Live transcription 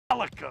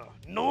Metallica.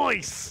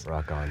 Noise.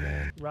 Rock on,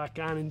 man. Rock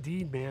on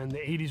indeed, man. The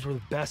 80s were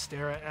the best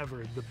era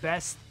ever. The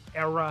best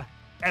era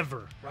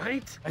ever,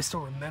 right? I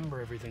still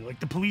remember everything. Like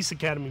the Police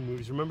Academy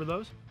movies. Remember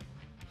those?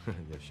 Yeah,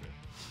 sure.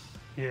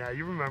 Yeah,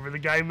 you remember the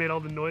guy who made all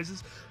the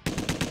noises?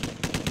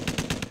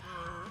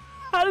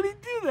 How did he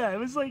do that? It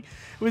was like,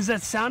 was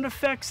that sound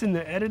effects in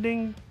the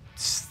editing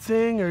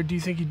thing, or do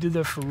you think he did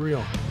that for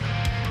real?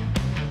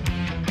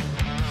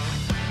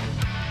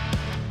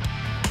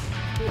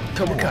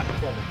 Cobra Kai.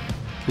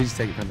 Please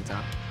take it from the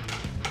top.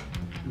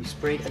 You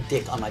sprayed a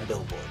dick on my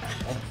billboard.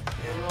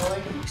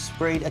 Right? You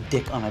sprayed a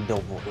dick on my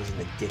billboard. It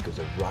wasn't a dick, it was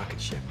a rocket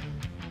ship.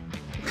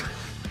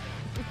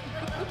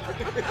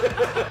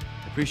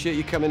 Appreciate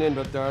you coming in,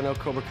 but there are no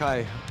Cobra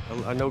Kai.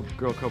 No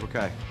girl Cobra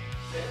Kai.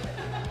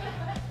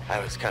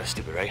 That was kind of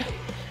stupid, right?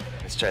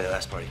 Let's try the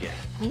last part again.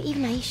 I mean,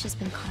 even Aisha's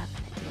been caught up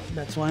in it.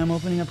 That's why I'm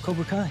opening up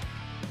Cobra Kai.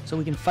 So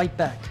we can fight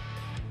back.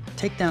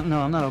 Take down,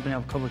 no, I'm not opening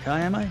up Cobra Kai,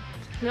 am I?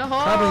 No.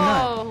 Probably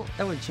not.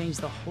 That would change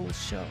the whole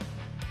show.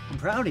 I'm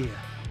proud of you.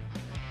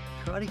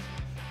 Karate,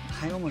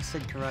 I almost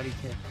said Karate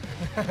Kid.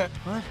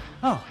 What?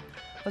 Oh,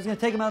 I was gonna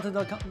take him out to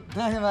the,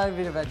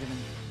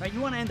 right, you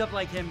wanna end up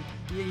like him.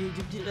 It's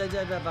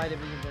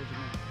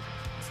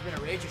been a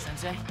rager,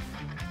 Sensei.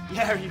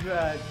 Yeah, you,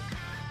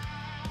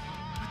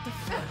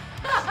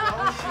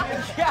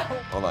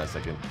 Hold on a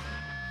second.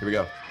 Here we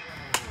go.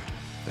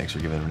 Thanks for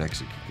giving him an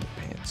extra kick in the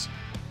pants.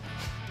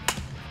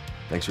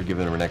 Thanks for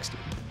giving him an extra...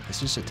 It's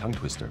just a tongue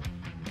twister.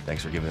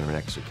 Thanks for giving him an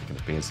extra kick in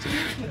the pants, too.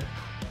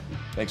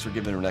 Thanks for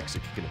giving him an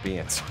extra kick in the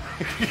pants.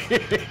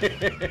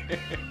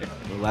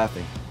 We're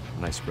laughing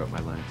when I screw up my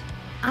lines.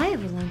 I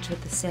have lunch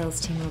with the sales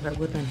team over at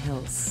Woodland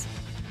Hills.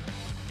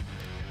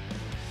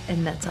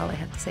 And that's all I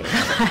have to say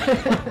about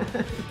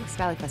that.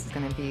 Valley Fest is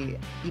going to be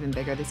even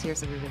bigger this year,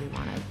 so we really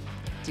want to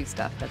do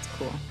stuff that's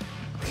cool.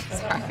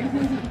 Sorry.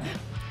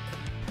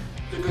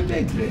 It's a good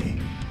day today.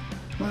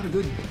 A lot of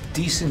good,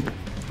 decent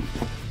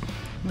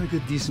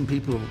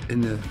people in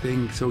the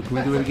thing. So can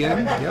we do it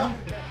again? Yeah?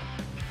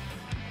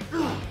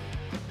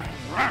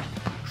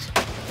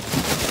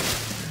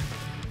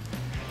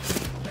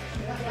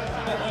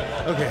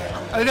 Okay.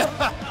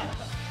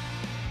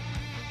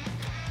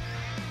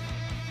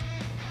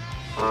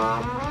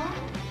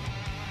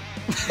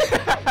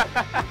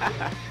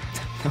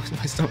 That was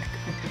my stomach.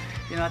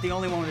 You're not the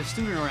only one with a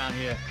student around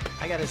here.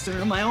 I got a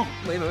student of my own.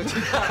 Wait.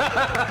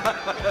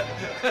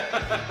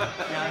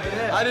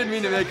 I didn't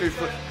mean to make her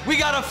flinch. We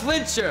got a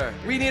flincher.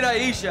 We need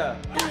Aisha.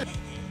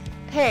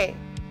 Hey,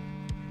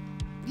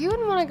 you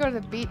wouldn't want to go to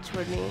the beach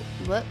with me,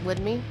 would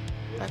me?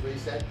 That's what you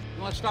said.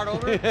 You want to start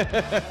over?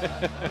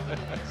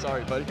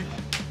 Sorry, buddy.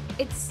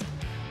 It's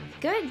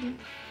good.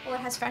 Well,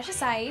 it has fresh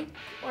acai,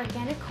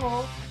 organic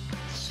coal.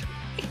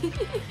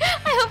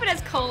 I hope it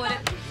has coal in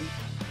it.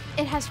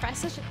 It has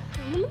fresh. I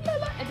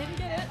didn't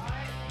get it.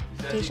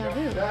 Deja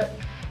vu. That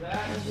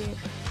was weird.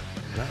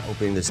 I'm not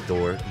opening this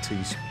door until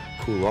you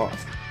cool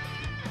off.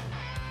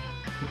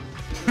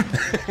 But, you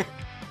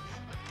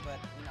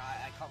know,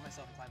 I caught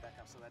myself and climbed back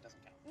up, so that doesn't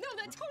count. No,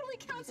 that totally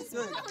counts as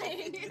Good.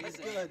 falling. It's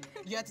good.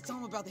 You have to tell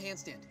him about the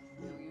handstand.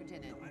 No, you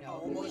didn't. I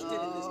almost did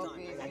it this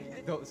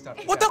time. No, stop.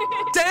 What the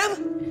Dan?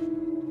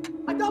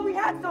 I thought we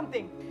had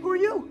something. Who are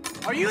you?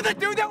 Are you the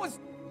dude that was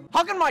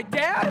hugging my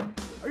dad?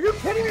 Are you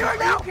kidding me right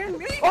now? Are you kidding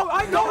me? Oh,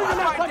 I know Don't you're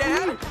not hug my touching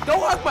dad. me.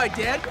 Don't hug my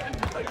dad.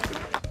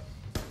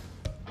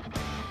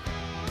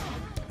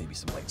 Maybe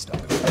some light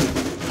stuff.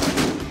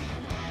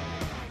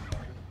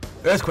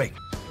 Earthquake.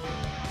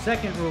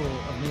 Second rule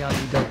of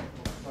Miyagi-Do.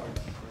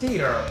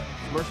 Dear.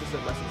 Commercial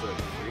said lessons are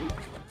free.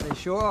 They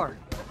sure are.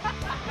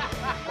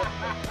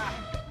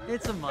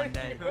 It's a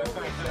Monday.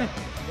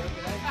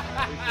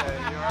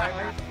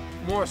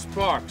 More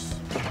sparks.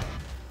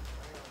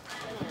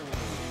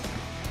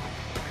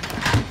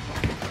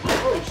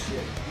 Oh,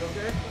 shit. You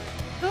okay?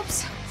 Oops.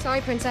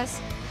 Sorry, princess.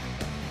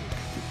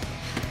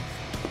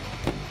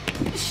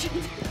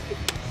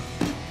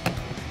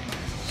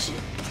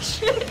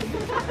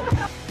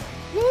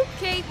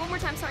 Okay, one more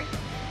time, sorry.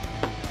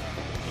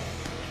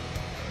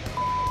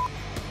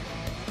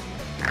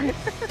 Come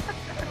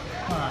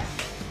on.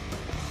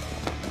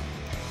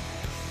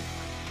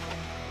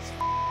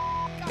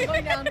 I'm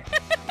going down.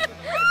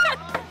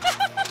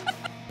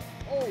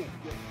 Oh.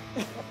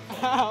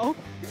 Ow.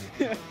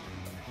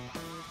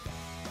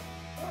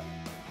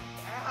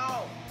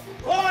 Ow.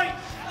 Point!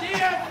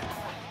 Dear!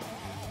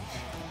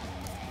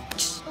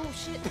 Oh,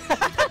 shit.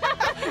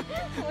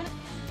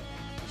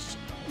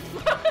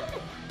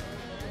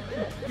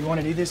 You want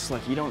to do this?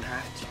 Like, you don't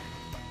have to.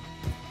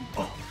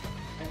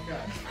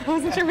 I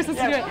wasn't sure we're supposed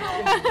to do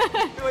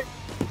it.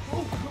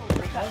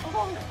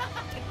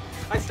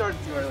 I started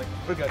too early.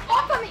 We're good.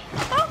 Off on me!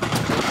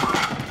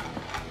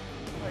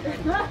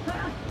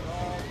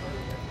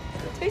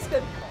 Tastes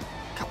good.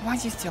 Why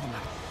did you steal them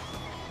out?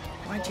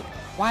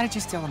 Why did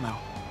you steal them out?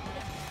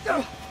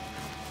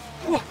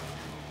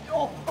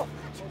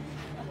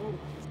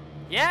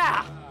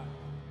 Yeah!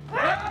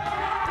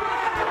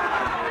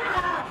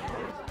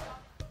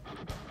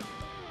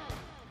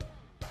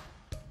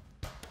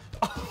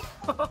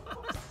 So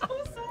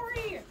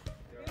sorry.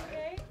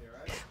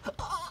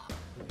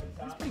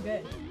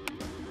 good.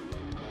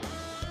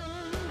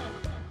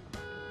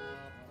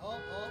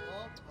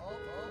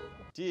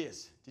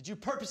 Diaz, did you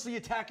purposely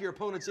attack your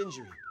opponent's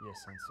injury?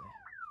 Yes, Sensei.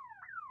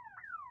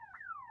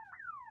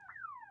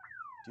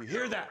 Do you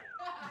hear that?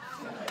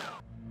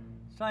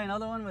 Try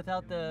another one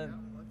without the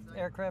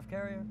aircraft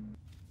carrier.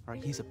 All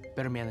right, he's a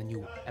better man than you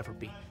will ever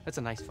be. That's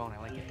a nice phone. I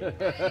like it.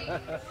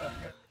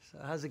 So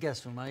how's the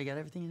guest room? You got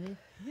everything you need?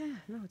 Yeah,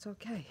 no, it's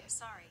okay.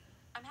 Sorry,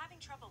 I'm having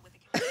trouble with the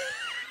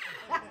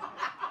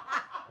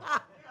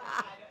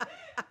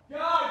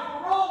Guys,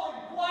 we're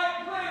rolling.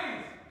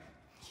 Quiet,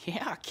 please.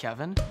 Yeah,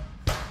 Kevin.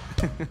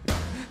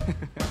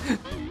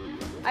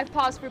 I've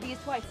paused for bees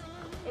twice.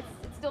 It's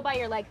still by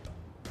your leg.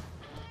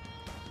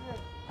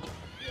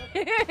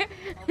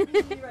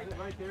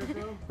 Right there,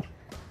 Joe.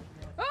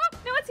 Oh,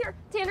 no, it's here.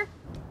 Tanner.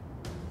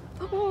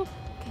 Oh,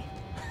 okay.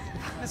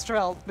 Mr.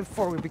 L,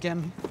 before we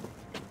begin.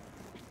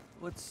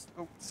 What's...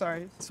 Oh,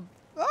 sorry.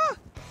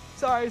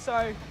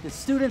 Sorry. The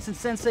students and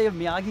sensei of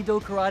Miyagi-Do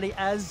Karate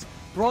as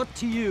brought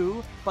to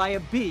you by a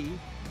bee.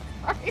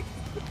 Sorry.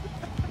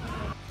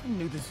 I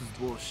knew this was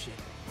bullshit.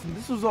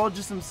 This was all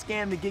just some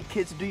scam to get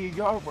kids to do your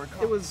yard work.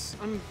 It was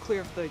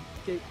unclear if the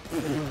gate...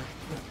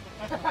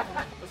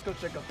 Let's go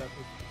check out that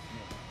book.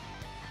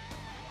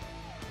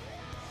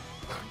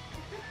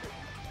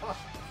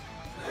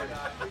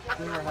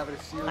 We were having a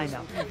serious... I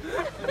know.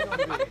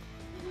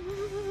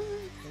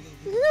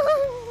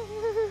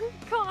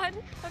 God.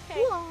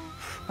 Okay.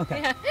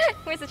 Okay. Yeah.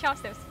 Where's the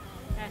chopsticks?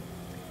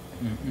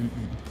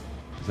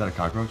 Is that a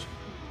cockroach?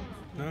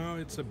 No,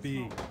 it's a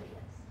bee.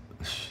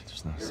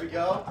 There's no... Here we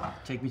go.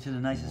 Take me to the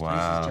nicest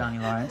Wow. places, Johnny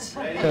Lawrence.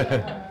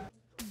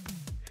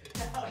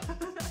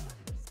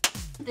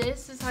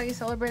 This is how you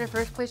celebrate a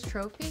first place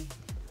trophy?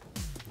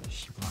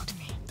 She blocked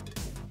me.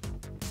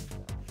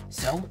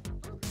 So?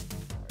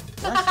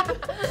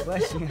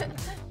 Bless you.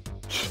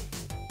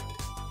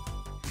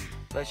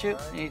 Bless you.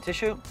 You need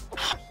tissue?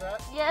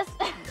 Yes.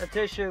 A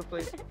tissue,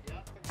 please.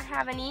 I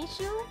have an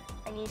issue.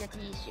 I need a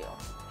tissue.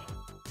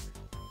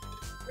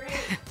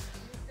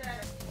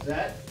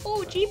 That?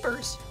 Oh,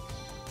 jeepers.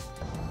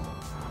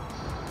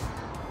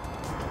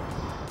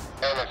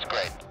 That looks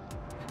great.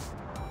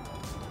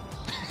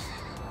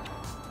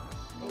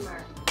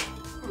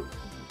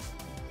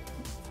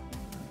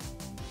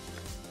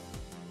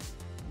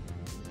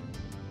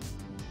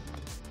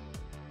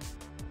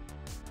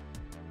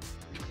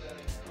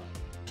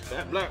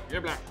 That black,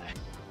 you're black.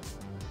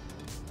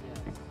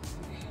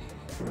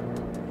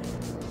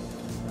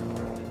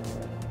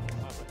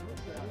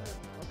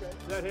 Okay.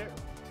 Is that here?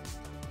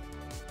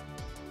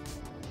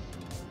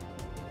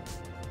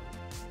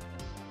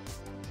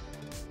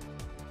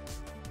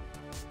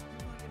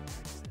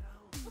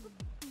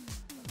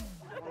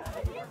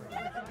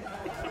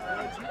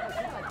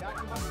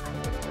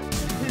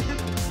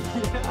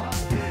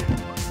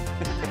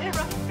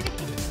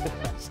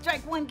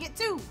 Strike one, get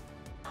two.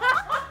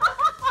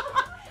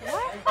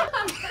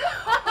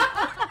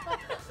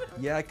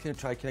 Yeah, I couldn't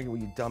try connecting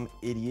with you, dumb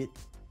idiot.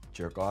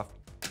 Jerk off.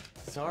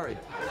 Sorry.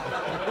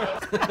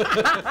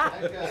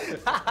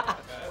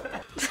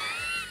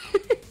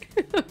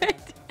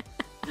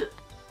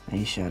 Are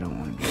you sure I don't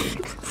want to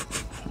be?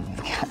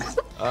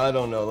 I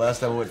don't know. Last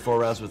time I went 4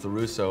 rounds with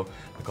LaRusso,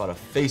 I caught a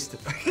face to...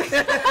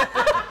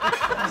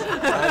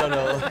 I don't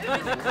know.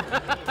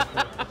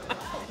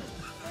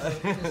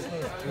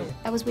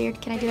 That was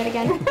weird. Can I do that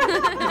again?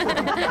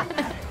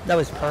 That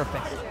was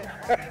perfect.